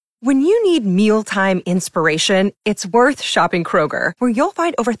When you need mealtime inspiration, it's worth shopping Kroger, where you'll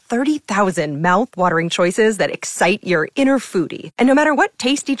find over 30,000 mouth-watering choices that excite your inner foodie. And no matter what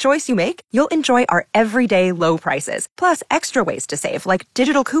tasty choice you make, you'll enjoy our everyday low prices, plus extra ways to save, like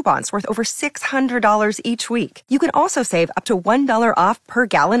digital coupons worth over $600 each week. You can also save up to $1 off per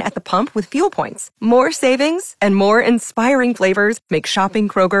gallon at the pump with fuel points. More savings and more inspiring flavors make shopping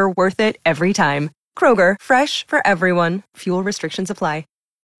Kroger worth it every time. Kroger, fresh for everyone. Fuel restrictions apply.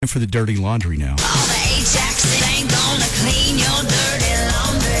 For the dirty laundry now. All the Ajax, it ain't gonna clean your dirty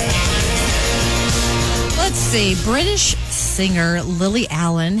laundry. Let's see. British singer Lily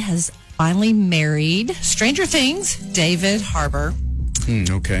Allen has finally married Stranger Things, David Harbour.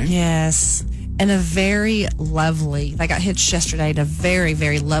 Okay. Yes. And a very lovely, they got hitched yesterday at a very,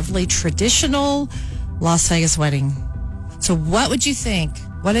 very lovely traditional Las Vegas wedding. So what would you think?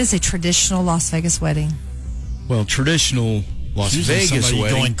 What is a traditional Las Vegas wedding? Well, traditional Las Vegas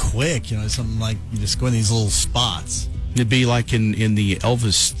wedding. Going quick, something like you just go in these little spots. It'd be like in the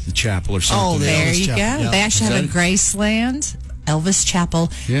Elvis chapel or something. Oh, there Elvis you chapel. go. Yeah. They actually have a Graceland Elvis chapel,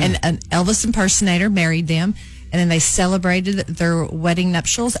 and an Elvis impersonator married them, and then they celebrated their wedding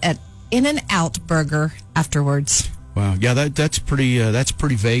nuptials at In-N-Out Burger afterwards. Wow, yeah, that's pretty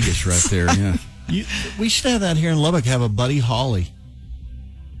Vegas right there. Yeah, We should have that here in Lubbock. Have a Buddy Holly,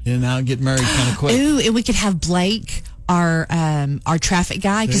 and now get married kind of quick. Ooh, and we could have Blake, our traffic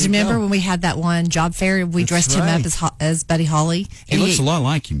guy, because remember when we had that one job fair, we dressed him up as Buddy Holly. He looks a lot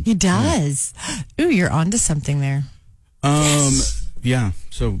like him. He does. Yeah. Ooh, you're onto something there. Yeah.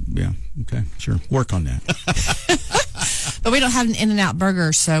 So yeah. Okay. Sure. Work on that. But we don't have an In-N-Out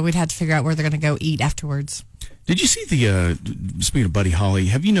Burger, so we'd have to figure out where they're going to go eat afterwards. Did you see speaking of Buddy Holly,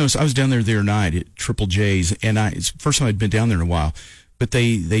 have you noticed, I was down there the other night at Triple J's, and it's the first time I'd been down there in a while, but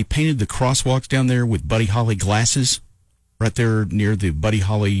they painted the crosswalks down there with Buddy Holly glasses right there near the Buddy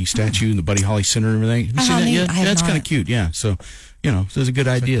Holly statue and the Buddy Holly Center and everything. Have you seen that yet? That's kind of cute, yeah. So, so it's a good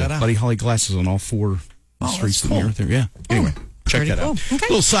idea. Buddy Holly glasses on all four streets that are there. Yeah. Anyway. Check that out. Okay.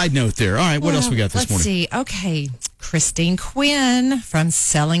 Little side note there. All right, what else we got this morning? Let's see. Okay. Christine Quinn from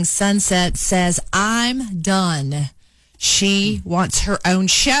Selling Sunset says, I'm done. She wants her own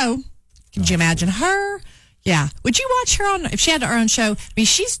show. Could you imagine her? Yeah. Would you watch her if she had her own show? I mean,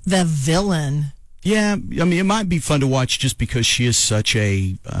 she's the villain. Yeah. I mean, it might be fun to watch just because she is such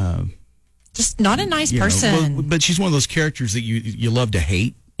a... just not a nice person. But she's one of those characters that you love to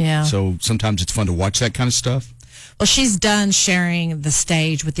hate. Yeah. So sometimes it's fun to watch that kind of stuff. Well, she's done sharing the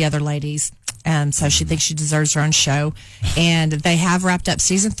stage with the other ladies, and so she thinks she deserves her own show. And they have wrapped up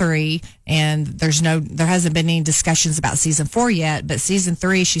season 3, and there hasn't been any discussions about season 4 yet. But season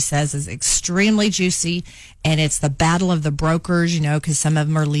 3, she says, is extremely juicy, and it's the battle of the brokers, because some of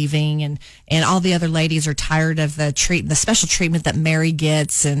them are leaving, and all the other ladies are tired of the special treatment that Mary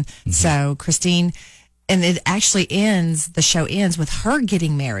gets, and so Christine, and it actually the show ends with her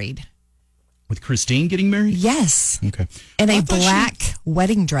getting married. With Christine getting married? Yes. Okay. In a black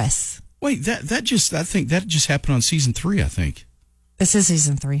wedding dress. Wait, I think that just happened on season 3, I think. This is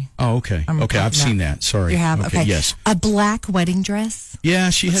season 3. Oh, okay. I've seen that. Sorry. You have? Okay. Yes. A black wedding dress? Yeah,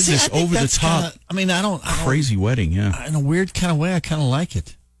 she has this over-the-top crazy wedding, yeah. In a weird kind of way, I kind of like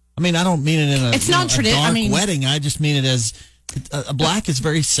it. I mean, I don't mean it in a, it's not traditional wedding. I just mean it as a black is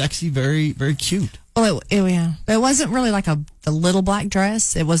very sexy, very, very cute. Oh, yeah. But it wasn't really like the little black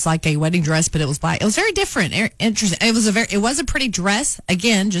dress. It was like a wedding dress, but it was black. It was very different, interesting. It was a pretty dress.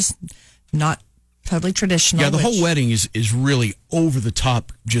 Again, just not totally traditional. Yeah, the whole wedding is really over the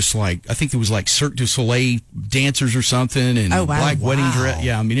top. Just like I think there was like Cirque du Soleil dancers or something, and black wedding dress.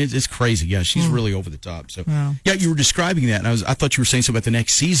 Yeah, I mean it's crazy. Yeah, she's really over the top. So yeah, you were describing that, and I thought you were saying something about the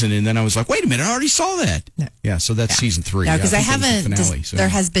next season, and then I was like, wait a minute, I already saw that. No. Yeah, so that's season 3. Yeah, because finale. There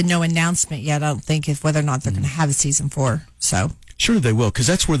has been no announcement yet. I don't think whether or not they're going to have a season 4. So. Sure, they will, because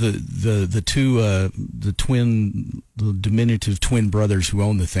that's where the diminutive twin brothers who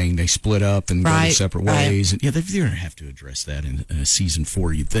own the thing, they split up and go their separate ways. And, yeah, they're going to have to address that in season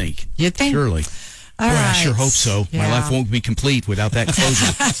 4. You'd think. Surely. All right. I sure hope so. Yeah. My life won't be complete without that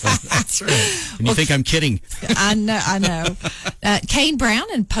closure. That's right. And you think I'm kidding? I know. Kane Brown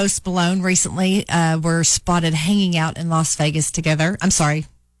and Post Malone recently were spotted hanging out in Las Vegas together. I'm sorry.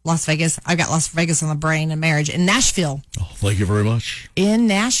 Las Vegas. I've got Las Vegas on the brain and marriage in Nashville. Oh, thank you very much. In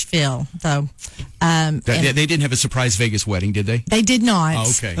Nashville, though. They didn't have a surprise Vegas wedding, did they? They did not. Oh,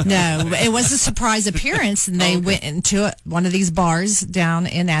 okay. No, it was a surprise appearance, and they went into one of these bars down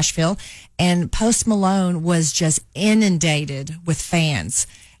in Nashville, and Post Malone was just inundated with fans.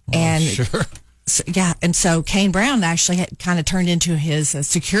 And sure. So, yeah, and so Kane Brown actually had kind of turned into his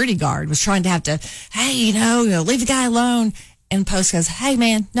security guard, was trying to hey, leave the guy alone. And Post goes, "Hey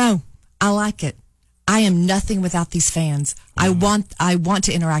man, no, I like it. I am nothing without these fans. I want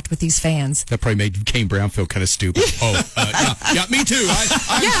to interact with these fans." That probably made Kane Brown feel kind of stupid. Yeah, me too.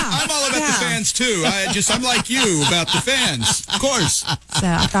 I'm all about the fans too. I'm like you about the fans, of course. So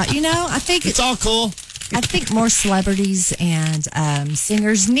I thought, I think It's all cool. I think more celebrities and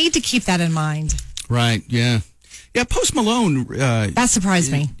singers need to keep that in mind. Right? Yeah. Yeah. Post Malone. That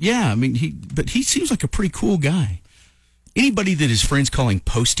surprised me. Yeah. I mean, he seems like a pretty cool guy. Anybody that his friends call him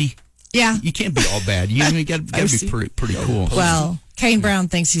Posty. Yeah. You can't be all bad. You got to be pretty cool. Well, Kane Brown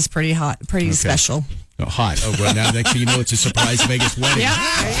thinks he's pretty hot, pretty special. Oh, hot. Oh, well, now next thing you know, it's a surprise Vegas wedding. Yeah.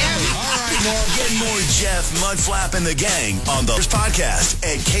 All right, get more Jeff, Mudflap, and the gang on the podcast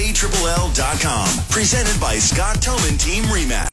at KTRLL.com. Presented by Scott Tillman Team Rematch.